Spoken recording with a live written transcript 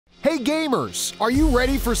Hey gamers, are you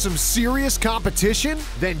ready for some serious competition?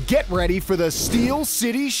 Then get ready for the Steel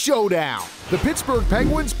City Showdown. The Pittsburgh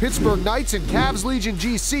Penguins, Pittsburgh Knights, and Cavs Legion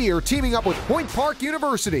GC are teaming up with Point Park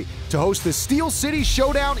University to host the Steel City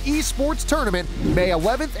Showdown Esports Tournament May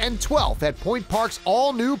 11th and 12th at Point Park's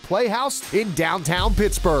all-new Playhouse in downtown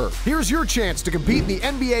Pittsburgh. Here's your chance to compete in the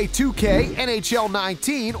NBA 2K, NHL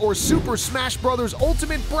 19, or Super Smash Bros.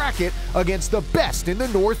 Ultimate Bracket against the best in the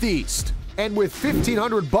Northeast. And with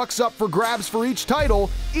 $1,500 up for grabs for each title,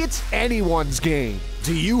 it's anyone's game.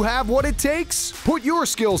 Do you have what it takes? Put your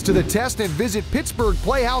skills to the test and visit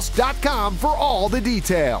PittsburghPlayhouse.com for all the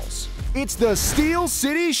details. It's the Steel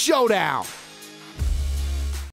City Showdown.